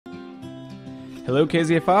Hello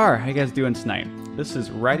KZFR, how you guys doing tonight? This is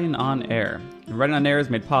Writing on Air. And Writing on Air is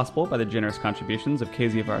made possible by the generous contributions of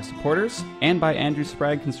KZFR supporters and by Andrew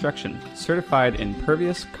Sprague Construction, certified in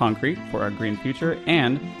pervious concrete for our green future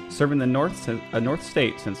and serving the North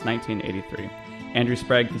State since 1983. Andrew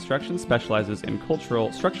Sprague Construction specializes in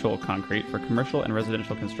structural concrete for commercial and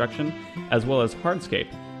residential construction, as well as hardscape,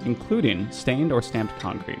 including stained or stamped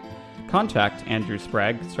concrete. Contact Andrew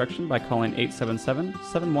Sprague Construction by calling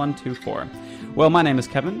 877-7124. Well, my name is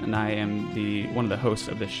Kevin, and I am one of the hosts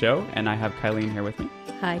of this show, and I have Kylene here with me.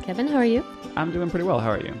 Hi, Kevin. How are you? I'm doing pretty well. How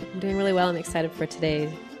are you? I'm doing really well. I'm excited for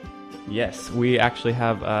today. Yes, we actually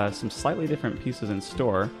have some slightly different pieces in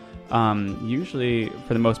store. Usually,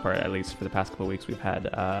 for the most part, at least for the past couple of weeks, we've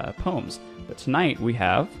had poems. But tonight we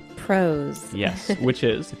have... Prose. Yes, which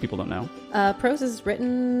is, if people don't know. Prose is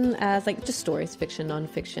written as just stories, fiction,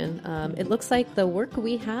 nonfiction. It looks like the work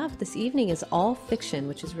we have this evening is all fiction,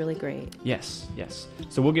 which is really great. Yes.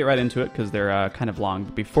 So we'll get right into it because they're kind of long.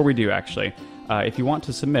 But before we do, actually, if you want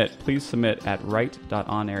to submit, please submit at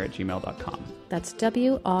write.onair@gmail.com. That's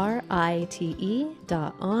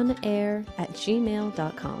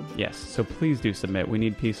WRITE.onair@gmail.com. Yes, so please do submit. We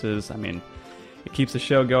need pieces. I mean, it keeps the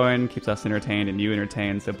show going, keeps us entertained, and you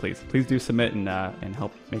entertained. So please do submit and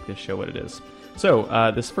help make this show what it is.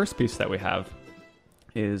 So this first piece that we have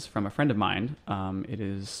is from a friend of mine. It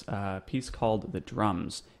is a piece called "The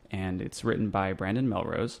Drums," and it's written by Brandon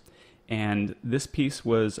Melrose. And this piece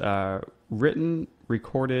was written,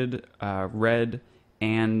 recorded, read,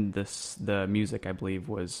 and the music, I believe,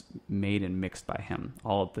 was made and mixed by him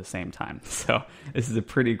all at the same time. So this is a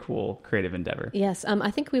pretty cool creative endeavor. Yes, I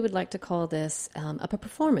think we would like to call this a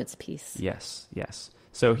performance piece. Yes.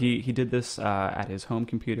 So he did this at his home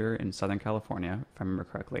computer in Southern California, if I remember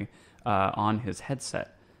correctly, on his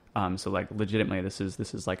headset. So legitimately, this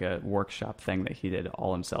is like a workshop thing that he did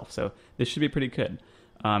all himself. So this should be pretty good.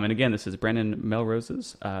 And again, this is Brandon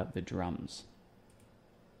Melrose's "The Drums."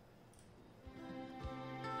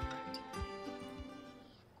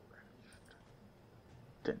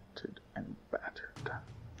 Dented and battered,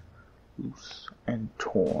 loose and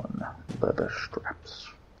torn leather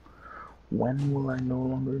straps. When will I no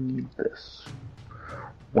longer need this?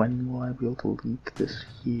 When will I be able to leave this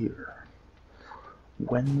here?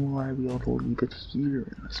 When will I be able to leave it here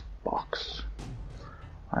in this box?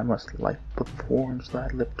 I must light the thorns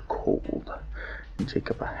that I left cold and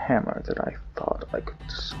take up a hammer that I thought I could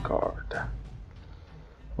discard.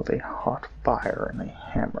 With a hot fire and a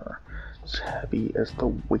hammer as heavy as the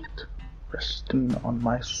weight resting on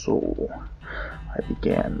my soul, I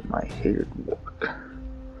began my hated work.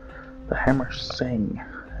 The hammer sang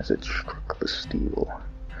as it struck the steel.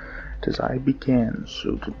 And as I began,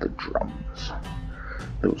 so did the drums.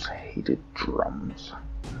 Those hated drums.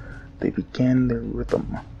 They began their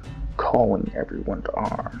rhythm, calling everyone to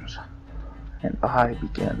arms. And I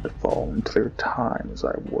began to fall into their time as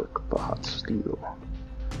I worked the hot steel.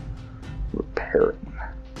 Repairing,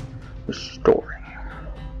 restoring,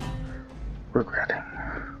 regretting.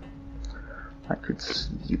 I could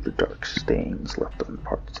see the dark stains left on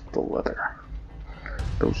parts of the leather.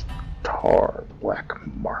 Those tar black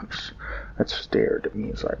marks that stared at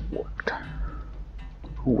me as I worked.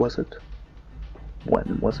 Who was it?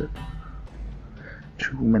 When was it?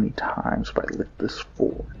 Too many times have I lit this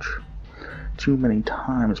forge. Too many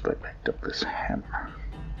times have I picked up this hammer.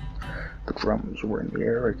 The drums were in the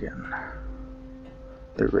air again.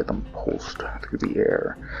 Their rhythm pulsed through the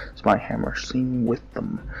air as my hammer seemed with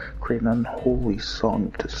them create an unholy song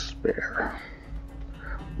of despair.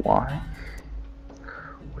 Why?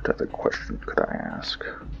 What other question could I ask?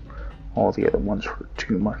 All the other ones were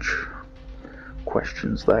too much.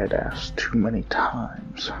 Questions that I had asked too many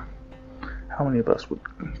times. How many of us would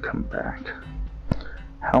come back?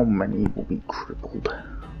 How many will be crippled?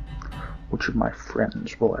 Which of my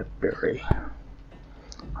friends will I bury?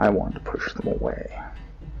 I wanted to push them away,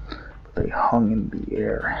 but they hung in the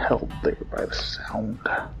air, held there by the sound.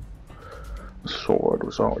 The sword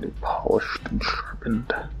was already polished and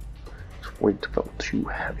sharpened. Its weight felt too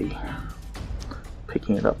heavy.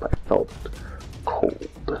 Picking it up, I felt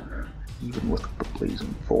cold, even with the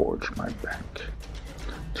blazing forge in my back.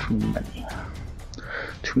 Too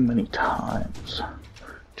many times,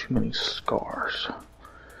 too many scars,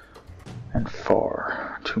 and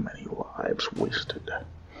far too many lives wasted.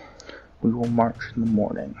 We will march in the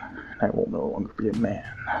morning, and I will no longer be a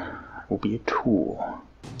man. I will be a tool,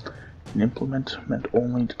 an implement meant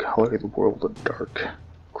only to color the world a dark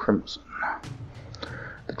crimson.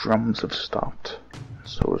 The drums have stopped, and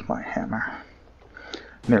so has my hammer.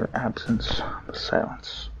 In their absence, the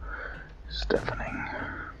silence is deafening.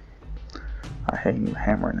 I hang the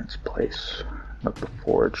hammer in its place, Let the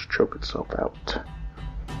forage choke itself out.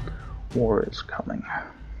 War is coming.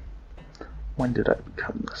 When did I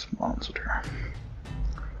become this monster?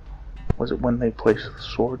 Was it when they placed the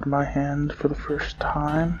sword in my hand for the first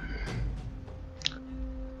time?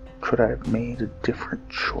 Could I have made a different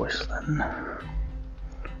choice then?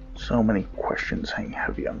 So many questions hang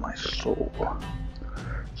heavy on my soul.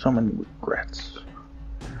 So many regrets.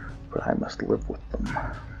 But I must live with them.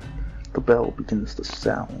 The bell begins to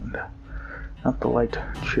sound. Not the light,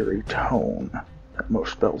 cheery tone that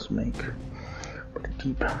most bells make, but a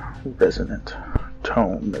deep, resonant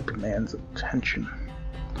tone that demands attention.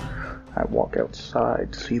 I walk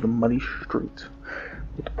outside to see the muddy street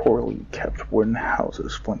with poorly kept wooden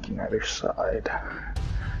houses flanking either side.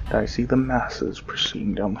 I see the masses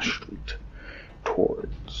proceeding down the street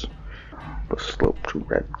towards the sloped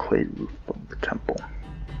red clay roof of the temple.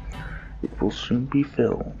 It will soon be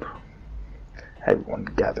filled. Everyone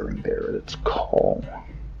gathering there at its call.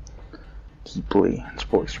 Deeply, its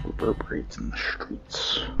voice reverberates in the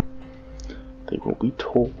streets. They will be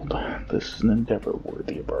told this is an endeavor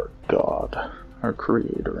worthy of our God, our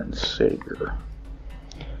Creator and Savior.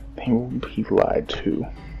 They will be lied to,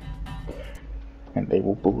 and they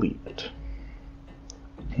will believe it.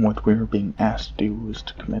 What we are being asked to do is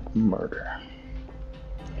to commit murder.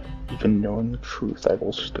 Even knowing the truth, I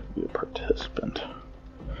will still be a participant.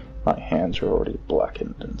 My hands are already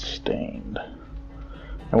blackened and stained.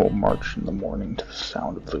 I will march in the morning to the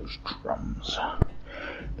sound of those drums.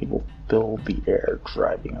 They will fill the air,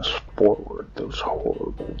 driving us forward, those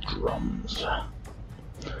horrible drums.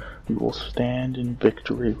 We will stand in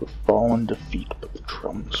victory or fall in defeat, but the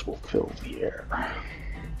drums will fill the air.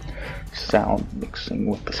 Sound mixing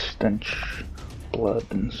with the stench, blood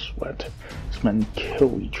and sweat, as men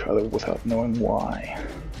kill each other without knowing why.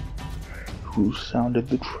 Who sounded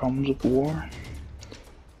the drums of war?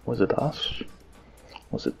 Was it us?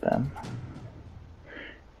 Was it them?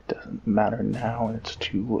 It doesn't matter now, and it's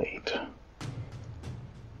too late.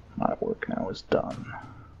 My work now is done.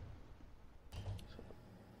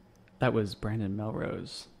 That was Brandon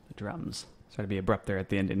Melrose, the drums. Sorry to be abrupt there at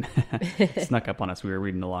the end and snuck up on us. We were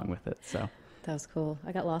reading along with it, so. That was cool.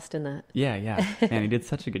 I got lost in that. Yeah. Man, he did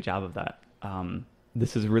such a good job of that.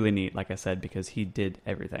 This is really neat, like I said, because he did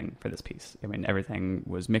everything for this piece. I mean, everything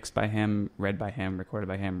was mixed by him, read by him, recorded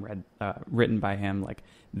by him, written by him. Like,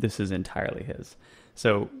 this is entirely his.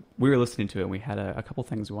 So we were listening to it, and we had a couple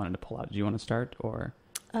things we wanted to pull out. Do you want to start, or?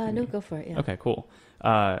 No, go for it, yeah. Okay, cool.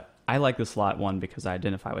 I like this a lot, one, because I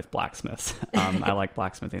identify with blacksmiths. I like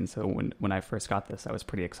blacksmithing, so when I first got this, I was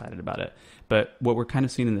pretty excited about it. But what we're kind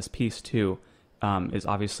of seeing in this piece, too, is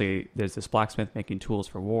obviously there's this blacksmith making tools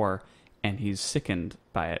for war, and he's sickened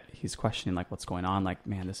by it. He's questioning, like, what's going on? Like,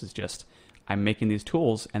 man, this is just, I'm making these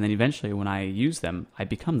tools, and then eventually when I use them, I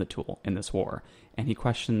become the tool in this war. And he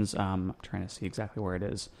questions, I'm trying to see exactly where it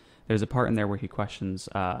is. There's a part in there where he questions,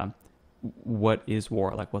 what is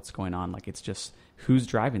war? Like, what's going on? Like, it's just, who's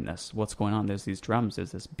driving this? What's going on? There's these drums,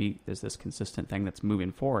 there's this beat, there's this consistent thing that's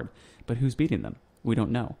moving forward, but who's beating them? We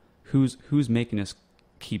don't know. Who's making us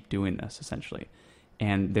keep doing this, essentially?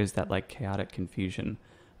 And there's that, like, chaotic confusion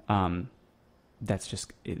that's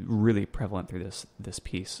just really prevalent through this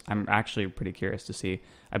piece. I'm actually pretty curious to see.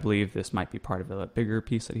 I believe this might be part of a bigger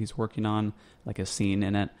piece that he's working on, like a scene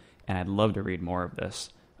in it, and I'd love to read more of this.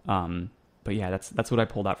 But yeah, that's what I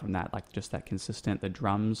pulled out from that, like just that consistent, the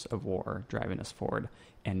drums of war driving us forward,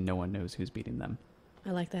 and no one knows who's beating them. I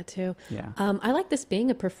like that too. Yeah. I like this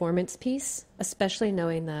being a performance piece, especially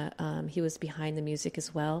knowing that he was behind the music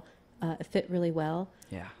as well. It fit really well.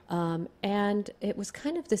 Yeah. And it was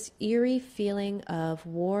kind of this eerie feeling of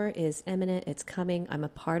war is imminent, it's coming, I'm a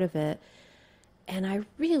part of it. And I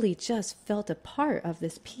really just felt a part of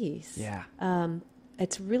this piece. Yeah.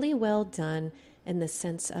 It's really well done in the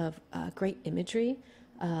sense of great imagery.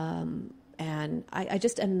 And I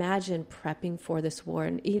just imagine prepping for this war.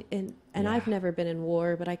 And I've never been in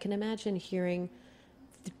war, but I can imagine hearing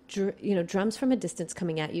drums from a distance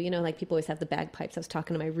coming at you. Like people always have the bagpipes. I was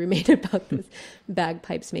talking to my roommate about this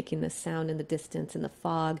bagpipes making this sound in the distance in the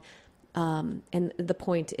fog. And the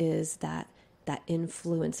point is that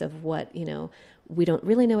influence of what, we don't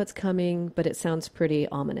really know what's coming, but it sounds pretty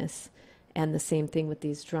ominous. And the same thing with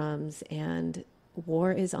these drums, and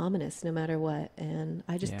war is ominous no matter what. And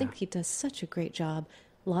I just think he does such a great job.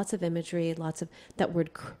 Lots of imagery, lots of that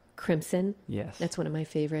word crimson. Yes. That's one of my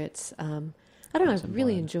favorites. I don't know. I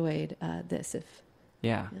really enjoyed this.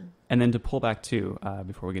 Yeah. And then to pull back too,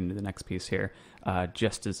 before we get into the next piece here,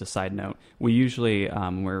 just as a side note, we usually,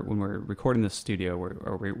 when we're recording the studio,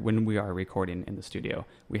 when we are recording in the studio,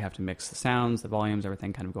 we have to mix the sounds, the volumes,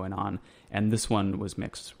 everything kind of going on. And this one was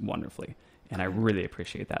mixed wonderfully. and I really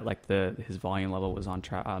appreciate that. Like his volume level was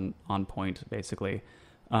on point, basically.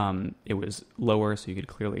 It was lower, so you could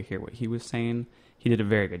clearly hear what he was saying. He did a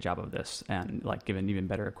very good job of this, and like given even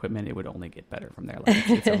better equipment, it would only get better from there. Like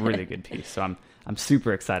it's a really good piece. So I'm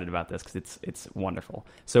super excited about this because it's wonderful.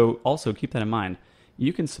 So also keep that in mind.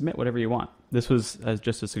 You can submit whatever you want. This was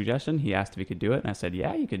just a suggestion. He asked if he could do it, and I said,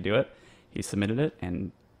 yeah, you could do it. He submitted it,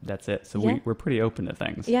 and that's it. So we're pretty open to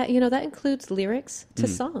things. Yeah, that includes lyrics to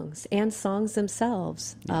songs and songs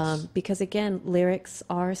themselves. Yes. Because again, lyrics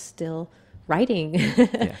are still writing.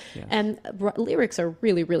 Yeah. And lyrics are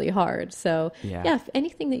really, really hard. So Yeah. if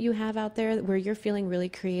anything that you have out there where you're feeling really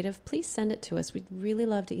creative, please send it to us. We'd really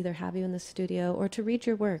love to either have you in the studio or to read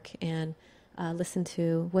your work and listen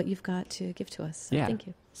to what you've got to give to us. So thank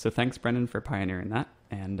you. So thanks, Brendan, for pioneering that.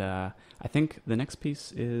 And I think the next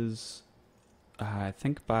piece is,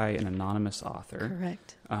 by an anonymous author.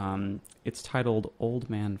 Correct. It's titled Old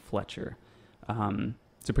Man Fletcher.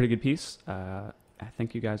 It's a pretty good piece. I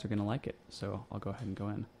think you guys are going to like it. So I'll go ahead and go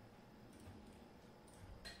in.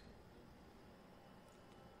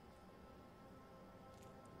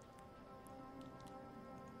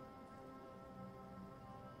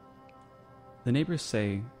 The neighbors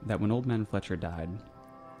say that when Old Man Fletcher died,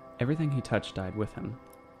 everything he touched died with him.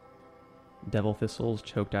 Devil thistles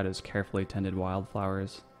choked out his carefully tended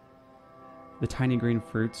wildflowers. The tiny green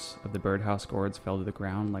fruits of the birdhouse gourds fell to the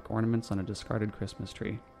ground like ornaments on a discarded Christmas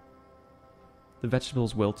tree. The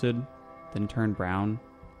vegetables wilted, then turned brown,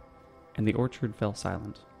 and the orchard fell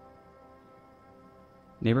silent.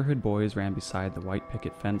 Neighborhood boys ran beside the white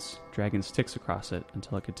picket fence, dragging sticks across it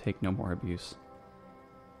until it could take no more abuse.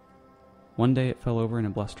 One day it fell over in a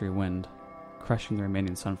blustery wind, crushing the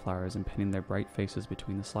remaining sunflowers and pinning their bright faces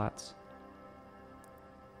between the slats.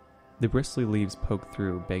 The bristly leaves poked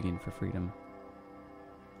through, begging for freedom.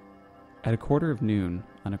 At 12:15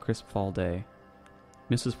 on a crisp fall day,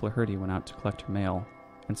 Mrs. Flaherty went out to collect her mail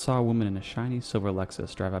and saw a woman in a shiny silver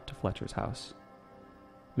Lexus drive up to Fletcher's house.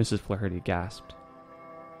 Mrs. Flaherty gasped,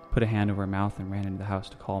 put a hand over her mouth, and ran into the house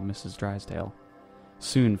to call Mrs. Drysdale.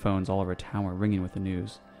 Soon phones all over town were ringing with the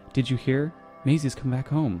news. "Did you hear? Maisie's come back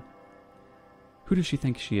home." "Who does she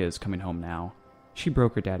think she is, coming home now? She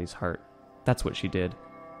broke her daddy's heart. That's what she did."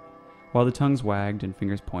 While the tongues wagged and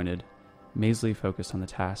fingers pointed, Maisie focused on the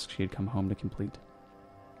task she had come home to complete.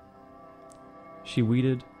 She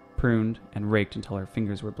weeded, pruned, and raked until her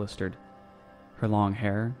fingers were blistered. Her long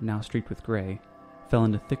hair, now streaked with gray, fell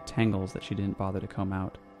into thick tangles that she didn't bother to comb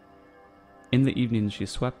out. In the evenings she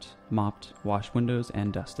swept, mopped, washed windows,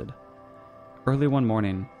 and dusted. Early one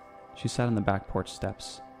morning, she sat on the back porch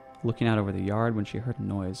steps, looking out over the yard when she heard a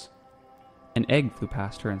noise. An egg flew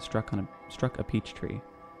past her and struck a peach tree.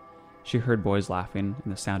 She heard boys laughing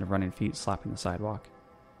and the sound of running feet slapping the sidewalk.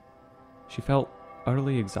 She felt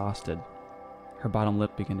utterly exhausted. Her bottom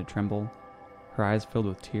lip began to tremble. Her eyes filled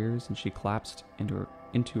with tears, and she collapsed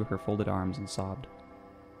into her folded arms and sobbed.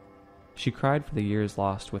 She cried for the years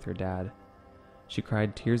lost with her dad. She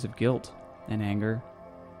cried tears of guilt and anger,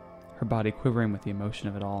 her body quivering with the emotion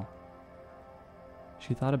of it all.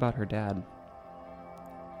 She thought about her dad.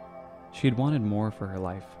 She had wanted more for her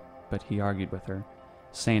life, but he argued with her,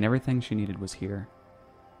 saying everything she needed was here.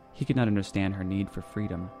 He could not understand her need for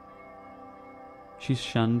freedom. He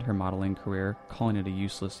shunned her modeling career, calling it a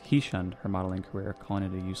useless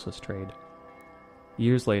trade.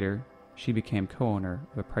 Years later, she became co-owner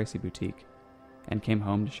of a pricey boutique and came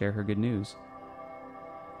home to share her good news.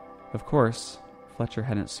 Of course, Fletcher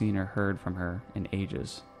hadn't seen or heard from her in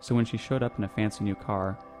ages, so when she showed up in a fancy new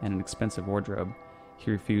car and an expensive wardrobe,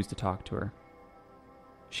 he refused to talk to her.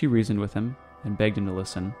 She reasoned with him and begged him to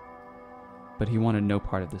listen, but he wanted no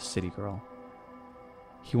part of this city girl.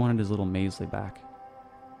 He wanted his little Maisie back,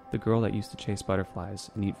 the girl that used to chase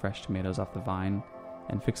butterflies and eat fresh tomatoes off the vine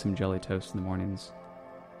and fix him jelly toast in the mornings.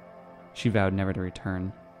 She vowed never to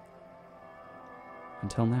return.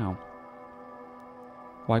 Until now.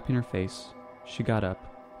 Wiping her face, she got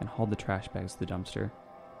up and hauled the trash bags to the dumpster,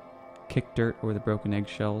 kicked dirt over the broken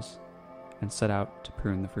eggshells, and set out to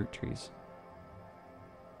prune the fruit trees.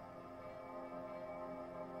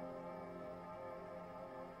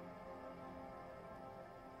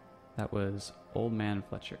 That was Old Man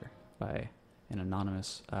Fletcher by an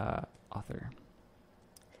anonymous author.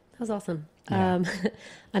 That was awesome. Yeah.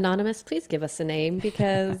 Anonymous, please give us a name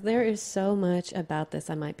because there is so much about this.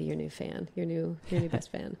 I might be your new fan, your new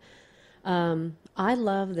best fan. I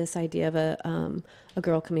love this idea of a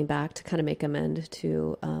girl coming back to kind of make amend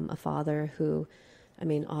to a father who, I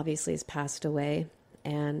mean, obviously has passed away,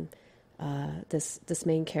 and this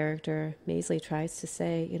main character, Maisie, tries to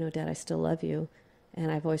say, Dad, I still love you,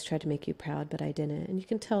 and I've always tried to make you proud, but I didn't. And you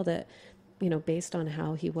can tell that based on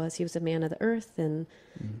how he was a man of the earth, and,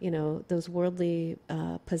 those worldly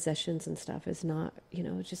possessions and stuff is not,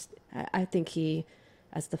 just, I think he,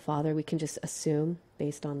 as the father, we can just assume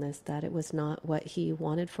based on this that it was not what he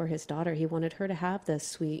wanted for his daughter. He wanted her to have the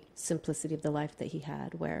sweet simplicity of the life that he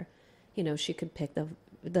had, where, she could pick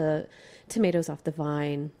the tomatoes off the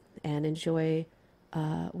vine and enjoy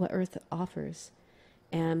what earth offers.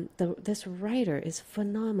 And this writer is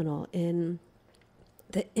phenomenal in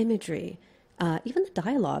the imagery. Even the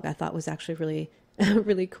dialogue I thought was actually really,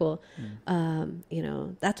 really cool.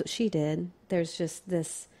 That's what she did. There's just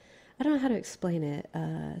this, I don't know how to explain it.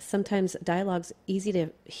 Sometimes dialogue's easy to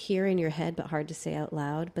hear in your head, but hard to say out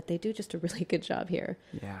loud. But they do just a really good job here.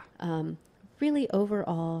 Yeah. Really,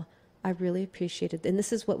 overall, I really appreciated, and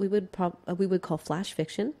this is what we would call flash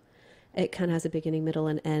fiction. It kind of has a beginning, middle,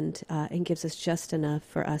 and end, and gives us just enough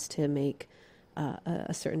for us to make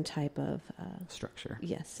a certain type of structure.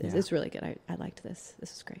 Yes, Yeah. it's really good. I liked this.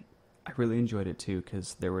 This is great. I really enjoyed it too,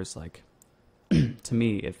 because there was to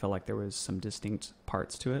me, it felt like there was some distinct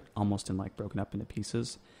parts to it, almost in broken up into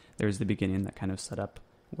pieces. There's the beginning that kind of set up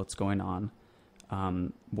what's going on,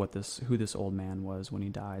 who this old man was when he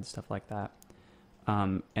died, stuff like that.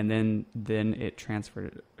 And then it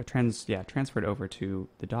transferred over to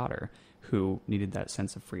the daughter, who needed that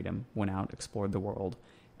sense of freedom, went out, explored the world,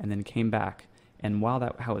 and then came back. And while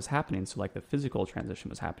how it was happening, so the physical transition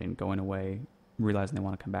was happening, going away, realizing they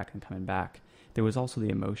want to come back and coming back, there was also the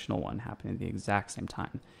emotional one happening at the exact same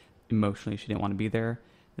time. Emotionally, she didn't want to be there.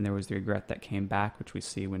 And there was the regret that came back, which we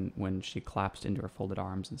see when she collapsed into her folded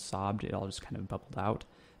arms and sobbed. It all just kind of bubbled out.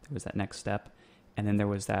 There was that next step. And then there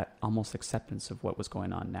was that almost acceptance of what was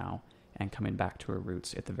going on now and coming back to her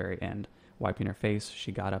roots at the very end. Wiping her face,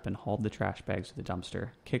 she got up and hauled the trash bags to the dumpster,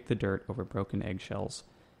 kicked the dirt over broken eggshells,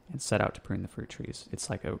 and set out to prune the fruit trees. It's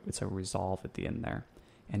a resolve at the end there.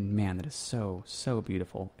 And man, that is so, so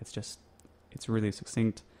beautiful. It's really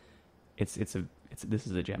succinct. This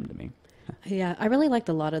is a gem to me. Yeah, I really liked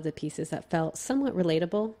a lot of the pieces that felt somewhat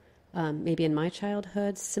relatable. Maybe in my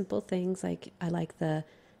childhood, simple things like I like the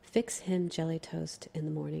fix him jelly toast in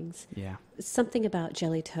the mornings. Yeah. Something about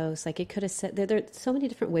jelly toast. It could have said, there are so many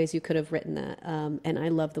different ways you could have written that. And I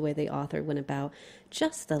love the way the author went about.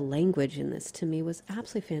 Just the language in this to me was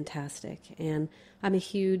absolutely fantastic. And I'm a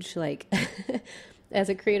huge, as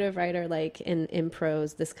a creative writer, in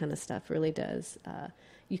prose, this kind of stuff really does.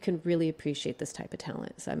 You can really appreciate this type of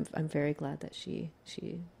talent. So I'm very glad that she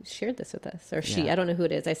shared this with us. Or she, I don't know who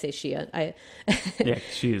it is. I say she. Yeah,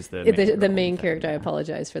 she is the main character. I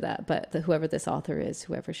apologize for that. But whoever this author is,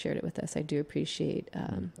 whoever shared it with us, I do appreciate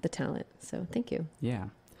the talent. So thank you. Yeah.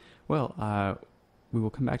 Well, we will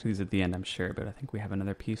come back to these at the end, I'm sure, but I think we have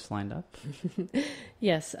another piece lined up.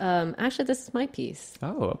 Yes. Actually, this is my piece.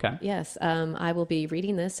 Oh, okay. Yes. I will be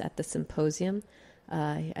reading this at the symposium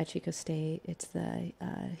at Chico State. It's the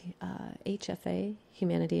HFA,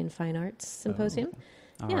 Humanity and Fine Arts Symposium.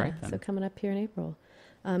 Oh, okay. All right, then. So coming up here in April.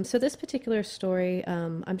 So this particular story,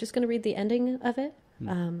 I'm just going to read the ending of it.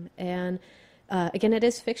 And again, it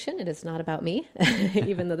is fiction. It is not about me,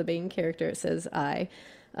 even though the main character says I.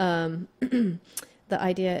 The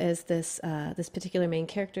idea is this particular main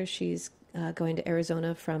character, she's going to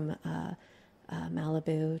Arizona from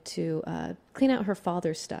Malibu to clean out her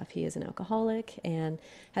father's stuff. He is an alcoholic and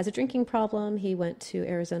has a drinking problem. He went to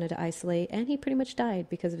Arizona to isolate, and he pretty much died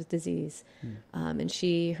because of his disease. And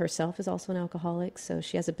she herself is also an alcoholic, so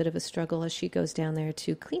she has a bit of a struggle as she goes down there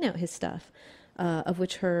to clean out his stuff, of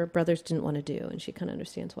which her brothers didn't want to do, and she kind of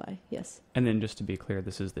understands why. Yes. And then just to be clear,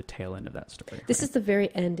 this is the tail end of that story. Right? This is the very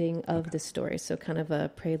ending of the story, so kind of a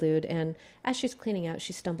prelude. And as she's cleaning out,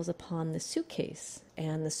 she stumbles upon the suitcase.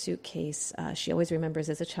 And the suitcase, she always remembers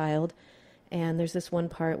as a child. And there's this one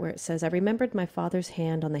part where it says, I remembered my father's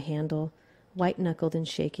hand on the handle, white-knuckled and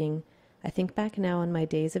shaking. I think back now on my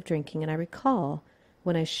days of drinking, and I recall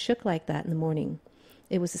when I shook like that in the morning.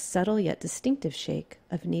 It was a subtle yet distinctive shake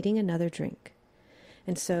of needing another drink.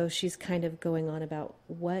 And so she's kind of going on about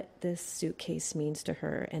what this suitcase means to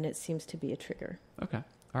her, and it seems to be a trigger. Okay.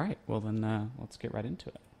 All right. Well, then let's get right into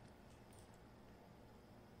it.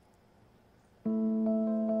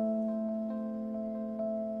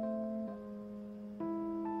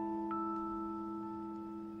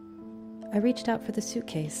 I reached out for the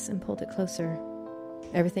suitcase and pulled it closer.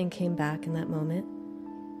 Everything came back in that moment.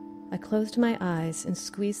 I closed my eyes and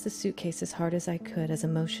squeezed the suitcase as hard as I could as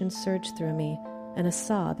emotion surged through me, and a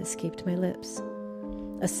sob escaped my lips.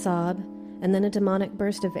 A sob, and then a demonic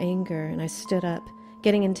burst of anger, and I stood up,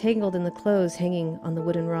 getting entangled in the clothes hanging on the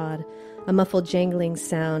wooden rod, a muffled jangling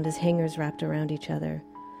sound as hangers wrapped around each other.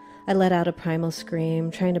 I let out a primal scream,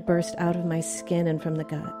 trying to burst out of my skin and from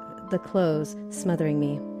the the clothes smothering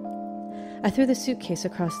me. I threw the suitcase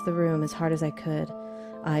across the room as hard as I could,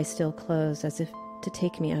 eyes still closed as if to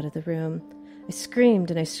take me out of the room. I screamed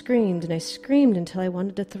and I screamed and I screamed until I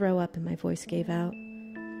wanted to throw up and my voice gave out.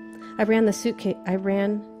 I ran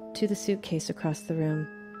to the suitcase across the room,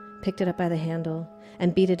 picked it up by the handle,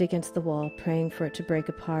 and beat it against the wall, praying for it to break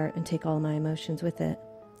apart and take all my emotions with it.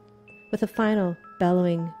 With a final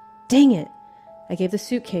bellowing, "Dang it!" I gave the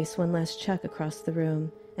suitcase one last chuck across the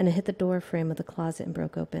room, and it hit the door frame of the closet and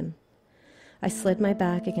broke open. I slid my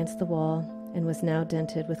back against the wall and was now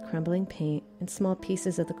dented with crumbling paint and small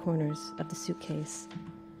pieces of the corners of the suitcase.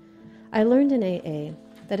 I learned in AA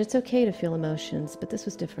that it's okay to feel emotions, but this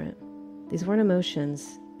was different. These weren't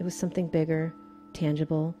emotions. It was something bigger,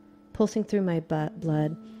 tangible, pulsing through my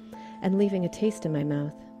blood and leaving a taste in my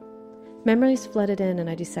mouth. Memories flooded in, and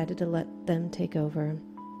I decided to let them take over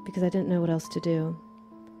because I didn't know what else to do.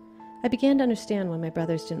 I began to understand why my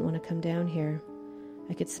brothers didn't want to come down here.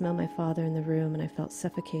 I could smell my father in the room, and I felt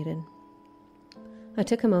suffocated. I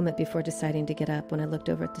took a moment before deciding to get up when I looked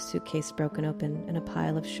over at the suitcase broken open and a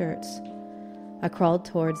pile of shirts. I crawled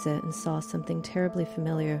towards it and saw something terribly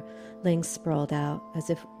familiar laying sprawled out, as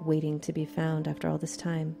if waiting to be found after all this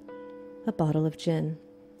time. A bottle of gin.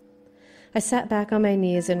 I sat back on my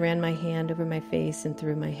knees and ran my hand over my face and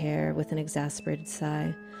through my hair with an exasperated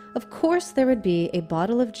sigh. Of course there would be a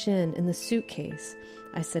bottle of gin in the suitcase,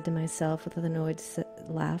 I said to myself with an annoyed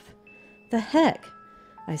laugh. The heck,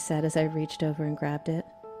 I said as I reached over and grabbed it.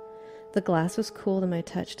 The glass was cool to my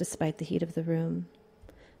touch despite the heat of the room.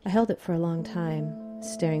 I held it for a long time,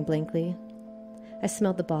 staring blankly. I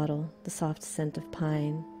smelled the bottle, the soft scent of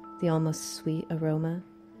pine, the almost sweet aroma.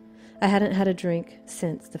 I hadn't had a drink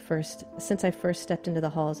since I first stepped into the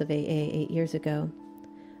halls of AA 8 years ago.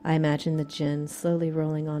 I imagined the gin slowly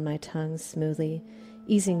rolling on my tongue smoothly,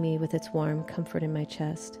 easing me with its warm comfort in my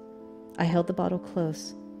chest. I held the bottle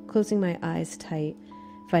close, closing my eyes tight,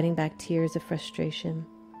 fighting back tears of frustration.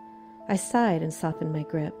 I sighed and softened my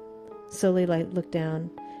grip. Slowly I looked down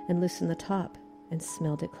and loosened the top and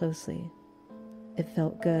smelled it closely. It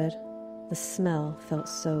felt good. The smell felt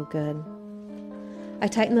so good. I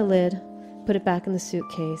tightened the lid, put it back in the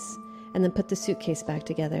suitcase, and then put the suitcase back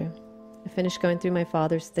together. I finished going through my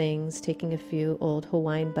father's things, taking a few old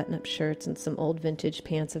Hawaiian button-up shirts and some old vintage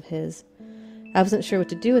pants of his. I wasn't sure what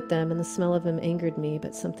to do with them, and the smell of them angered me,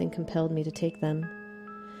 but something compelled me to take them.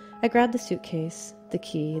 I grabbed the suitcase, the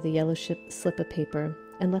key, the yellow slip of paper,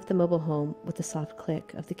 and left the mobile home with the soft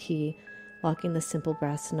click of the key locking the simple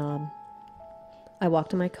brass knob. I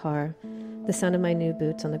walked to my car. The sound of my new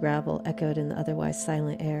boots on the gravel echoed in the otherwise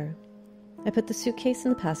silent air. I put the suitcase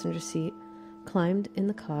in the passenger seat, climbed in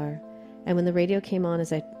the car, and when the radio came on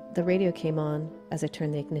as I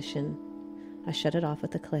turned the ignition, I shut it off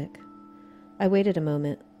with a click. I waited a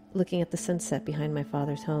moment, looking at the sunset behind my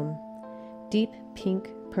father's home. Deep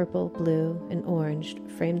pink, purple, blue, and orange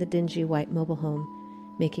framed the dingy white mobile home,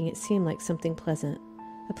 making it seem like something pleasant,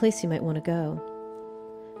 a place you might want to go.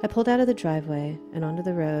 I pulled out of the driveway and onto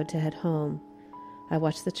the road to head home. I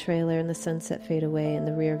watched the trailer and the sunset fade away in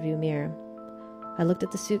the rearview mirror. I looked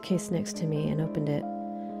at the suitcase next to me and opened it.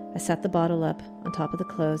 I sat the bottle up on top of the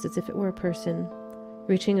clothes as if it were a person,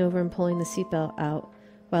 reaching over and pulling the seatbelt out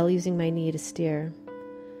while using my knee to steer.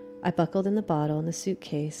 I buckled in the bottle and the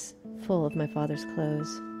suitcase, full of my father's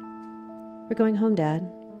clothes. "We're going home,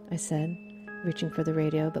 Dad," I said, reaching for the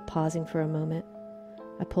radio but pausing for a moment.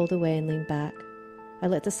 I pulled away and leaned back. I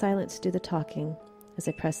let the silence do the talking as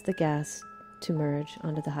I pressed the gas to merge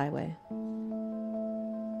onto the highway.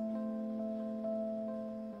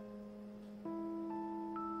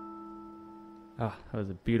 Oh, that was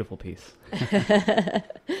a beautiful piece.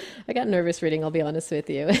 I got nervous reading, I'll be honest with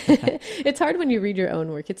you. It's hard when you read your own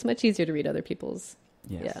work. It's much easier to read other people's.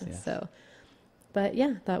 Yes. So, but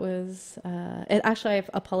yeah, that was, actually, I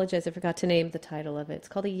apologize, I forgot to name the title of it. It's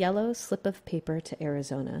called A Yellow Slip of Paper to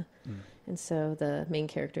Arizona. And so the main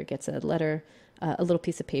character gets a letter, a little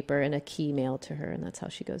piece of paper and a key mailed to her, and that's how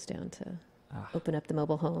she goes down to open up the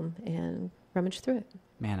mobile home and rummage through it.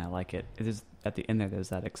 Man, I like it. It is at the end there, there's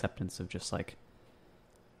that acceptance of just like,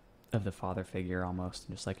 of the father figure almost,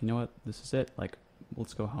 and just like, you know what, this is it, like,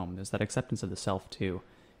 let's go home. There's that acceptance of the self too,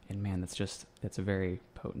 and man, that's a very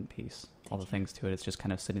potent piece. All the things to it, it's just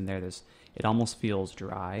kind of sitting there. It almost feels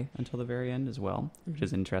dry until the very end as well, which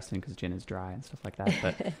is interesting because gin is dry and stuff like that,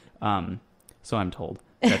 but so I'm told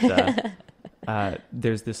that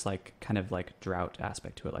there's this like kind of like drought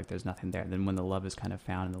aspect to it, like there's nothing there. And then when the love is kind of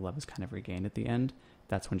found and the love is kind of regained at the end,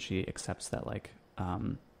 that's when she accepts that like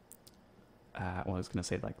I was going to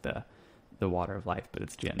say like the water of life, but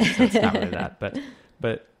it's gin, so it's not really that.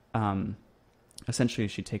 But essentially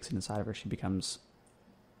she takes it inside of her. She becomes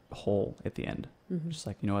whole at the end. Just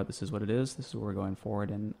like, you know what, this is what it is. This is where we're going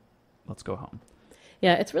forward, and let's go home.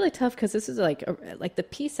 Yeah, it's really tough because this is like the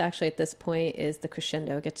piece actually at this point is the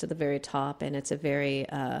crescendo. It gets to the very top, and it's a very,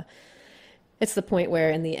 it's the point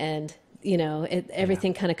where in the end, you know,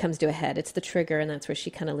 everything kind of comes to a head. It's the trigger, and that's where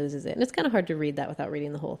she kind of loses it. And it's kind of hard to read that without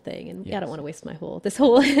reading the whole thing. And I don't want to waste this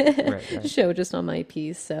whole show just on my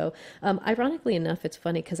piece. So ironically enough, it's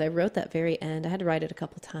funny because I wrote that very end. I had to write it a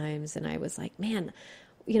couple times, and I was like, man,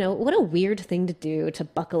 you know, what a weird thing to do, to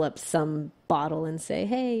buckle up some bottle and say,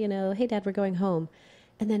 hey, you know, hey, Dad, we're going home.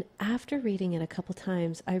 And then after reading it a couple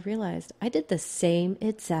times, I realized I did the same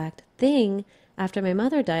exact thing. After my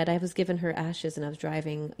mother died, I was given her ashes, and I was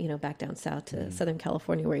driving, you know, back down south to Southern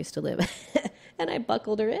California where I used to live. And I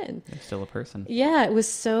buckled her in. You're still a person. Yeah, it was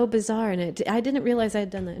so bizarre. And I didn't realize I had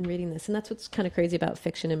done that in reading this. And that's what's kind of crazy about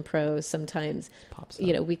fiction and prose. Sometimes,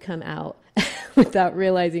 you know, we come out without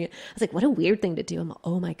realizing it. I was like, what a weird thing to do. I'm like,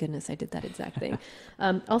 oh my goodness, I did that exact thing.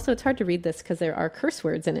 Also, it's hard to read this because there are curse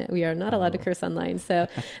words in it. We are not allowed to curse online. So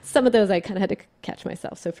some of those I kind of had to catch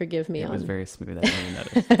myself. So forgive me. It was very smooth. I didn't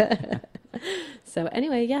notice. So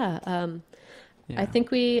anyway, I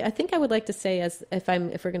think I would like to say, as if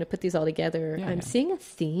we're going to put these all together, I'm seeing a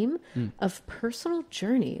theme of personal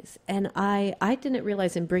journeys, and I didn't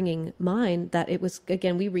realize in bringing mine that it was,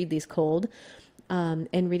 again, we read these cold,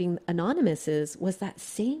 and reading Anonymous's was that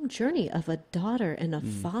same journey of a daughter and a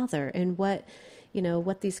father, and what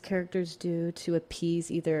these characters do to appease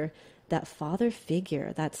either that father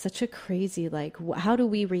figure. That's such a crazy, like, how do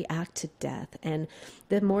we react to death? And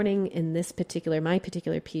the mourning in my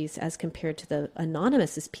particular piece, as compared to the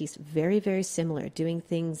Anonymous's piece, very, very similar, doing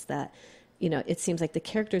things that, you know, it seems like the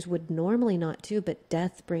characters would normally not do, but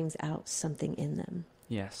death brings out something in them.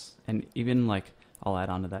 Yes. And even, like, I'll add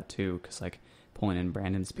on to that too, because, like, pulling in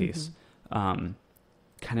Brandon's piece,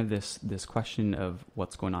 kind of this question of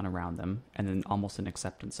what's going on around them, and then almost an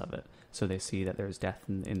acceptance of it. So they see that there's death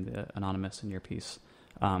in the Anonymous in your piece.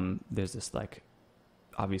 There's this, like,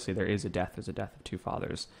 obviously there is a death. There's a death of two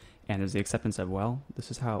fathers. And there's the acceptance of, well,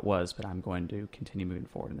 this is how it was, but I'm going to continue moving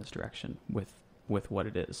forward in this direction with what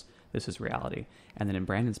it is. This is reality. And then in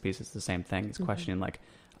Brandon's piece, it's the same thing. He's questioning, like,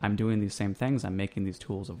 I'm doing these same things. I'm making these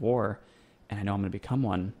tools of war, and I know I'm going to become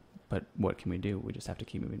one. But what can we do? We just have to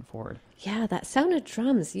keep moving forward. Yeah, that sound of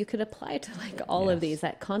drums, you could apply to, like, all of these,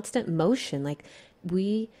 that constant motion. Like,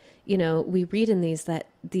 we read in these that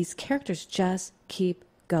these characters just keep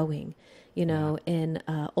going. You know, in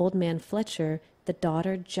Old Man Fletcher, the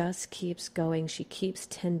daughter just keeps going. She keeps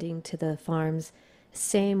tending to the farms.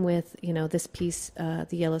 Same with, you know, this piece, the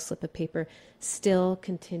yellow slip of paper, still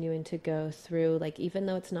continuing to go through. Like, even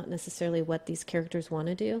though it's not necessarily what these characters want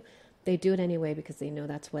to do, they do it anyway because they know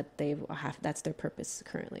that's what that's their purpose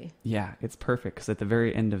currently. Yeah, it's perfect because at the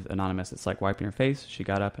very end of Anonymous, it's like wiping her face. She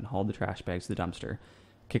got up and hauled the trash bags to the dumpster,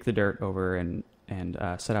 kicked the dirt over, and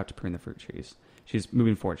set out to prune the fruit trees. She's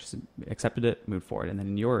moving forward. She's accepted it, moved forward. And then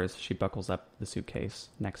in yours, she buckles up the suitcase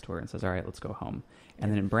next to her and says, all right, let's go home. And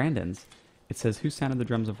then in Brandon's, it says, who sounded the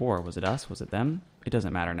drums of war? Was it us? Was it them? It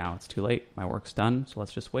doesn't matter now. It's too late. My work's done, so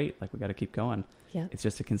let's just wait. Like, we got to keep going. Yeah. It's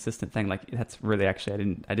just a consistent thing. Like, that's really,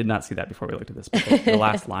 actually, I did not see that before we looked at this. But the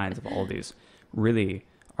last lines of all of these really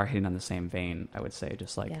are hitting on the same vein, I would say.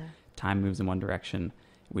 Just like time moves in one direction.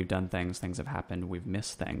 We've done things have happened, we've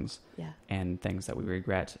missed things, and things that we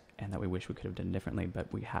regret and that we wish we could have done differently,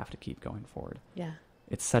 but we have to keep going forward. Yeah.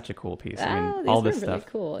 It's such a cool piece. I mean, all this stuff. Really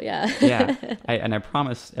cool, yeah. Yeah. I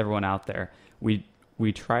promise everyone out there, we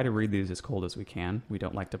try to read these as cold as we can. We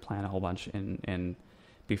don't like to plan a whole bunch in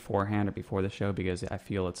beforehand or before the show because I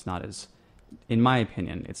feel it's not as, in my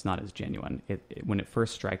opinion, it's not as genuine. When it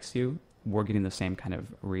first strikes you, we're getting the same kind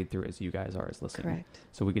of read through as you guys are as listening. Correct.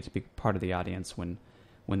 So we get to be part of the audience when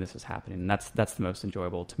this is happening. And that's the most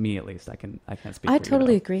enjoyable to me, at least. I can't speak. I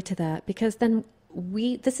totally agree to that because then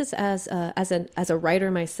this is as a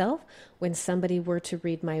writer myself, when somebody were to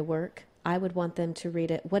read my work, I would want them to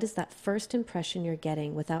read it. What is that first impression you're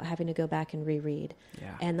getting without having to go back and reread?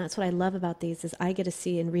 Yeah. And that's what I love about these is I get to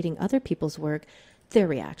see in reading other people's work, their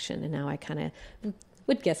reaction. And now I kind of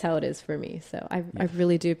would guess how it is for me. So I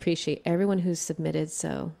really do appreciate everyone who's submitted.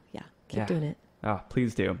 So keep doing it. Oh,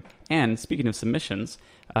 please do. And speaking of submissions,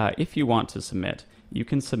 if you want to submit, you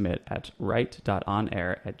can submit at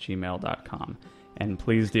write.onair@gmail.com. And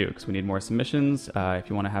please do, because we need more submissions. If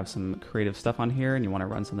you want to have some creative stuff on here and you want to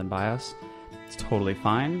run something by us, it's totally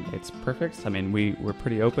fine. It's perfect. I mean, we're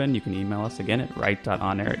pretty open. You can email us again at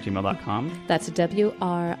write.onair@gmail.com. That's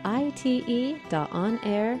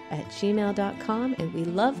WRITE.onair@gmail.com. And we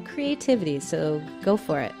love creativity, so go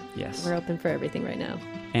for it. Yes. We're open for everything right now.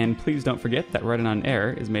 And please don't forget that Writing on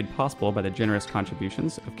Air is made possible by the generous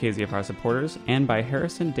contributions of KZFR supporters and by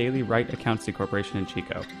Harrison Daily Wright Accountancy Corporation in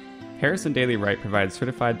Chico. Harrison Daily Wright provides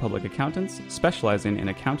certified public accountants specializing in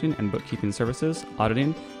accounting and bookkeeping services,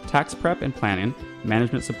 auditing, tax prep and planning,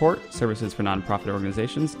 management support, services for nonprofit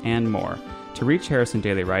organizations, and more. To reach Harrison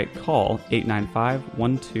Daily Wright, call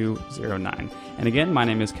 895-1209. And again, my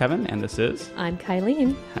name is Kevin, and this is... I'm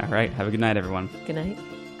Kylene. All right, have a good night, everyone. Good night.